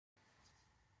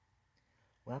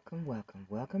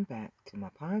Welcome back to my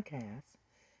podcast,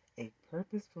 A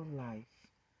Purposeful Life.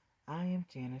 I am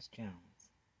Janice Jones.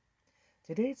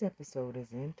 Today's episode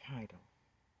is entitled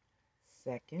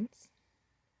Seconds,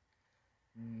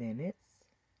 Minutes,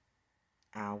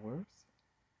 Hours,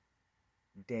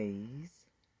 Days,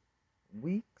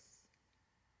 Weeks,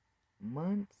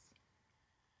 Months,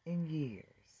 and Years.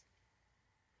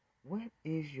 What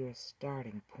is your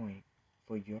starting point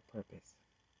for your purpose?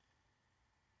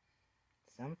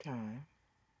 Sometimes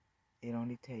it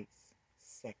only takes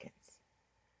seconds,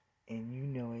 and you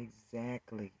know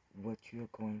exactly what you're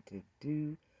going to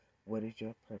do. What is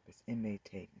your purpose? It may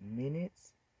take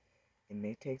minutes, it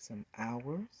may take some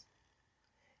hours,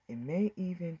 it may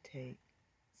even take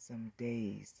some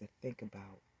days to think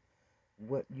about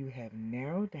what you have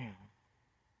narrowed down,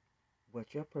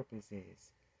 what your purpose is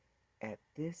at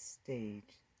this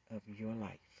stage of your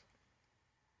life.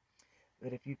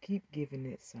 But if you keep giving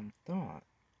it some thought,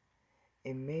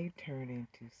 it may turn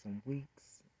into some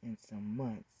weeks and some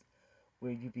months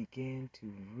where you begin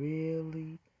to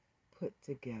really put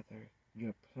together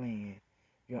your plan,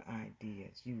 your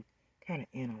ideas. You kind of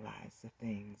analyze the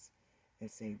things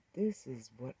and say, this is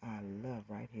what I love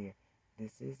right here.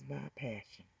 This is my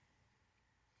passion.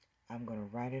 I'm going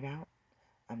to write it out.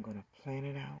 I'm going to plan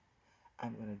it out.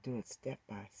 I'm going to do it step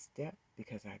by step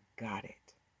because I got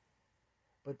it.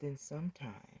 But then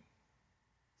sometimes,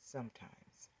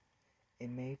 it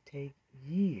may take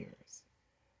years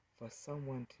for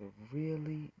someone to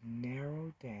really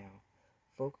narrow down,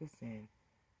 focus in,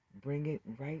 bring it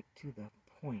right to the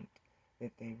point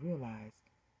that they realize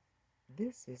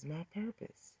this is my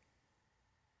purpose.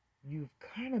 You've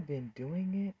kind of been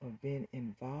doing it or been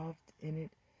involved in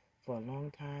it for a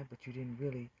long time, but you didn't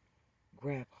really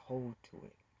grab hold to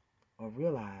it or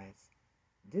realize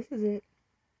this is it.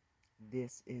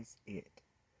 This is it.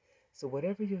 So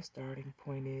whatever your starting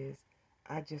point is,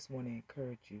 I just want to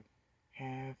encourage you,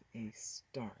 have a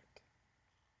start.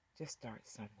 Just start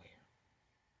somewhere.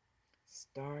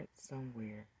 Start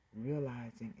somewhere,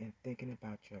 realizing and thinking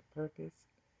about your purpose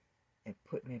and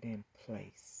putting it in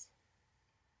place.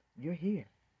 You're here.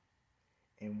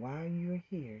 And while you're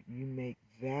here, you make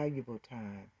valuable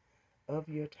time of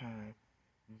your time.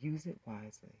 Use it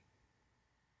wisely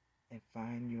and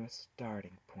find your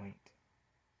starting point.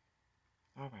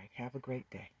 All right, have a great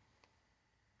day.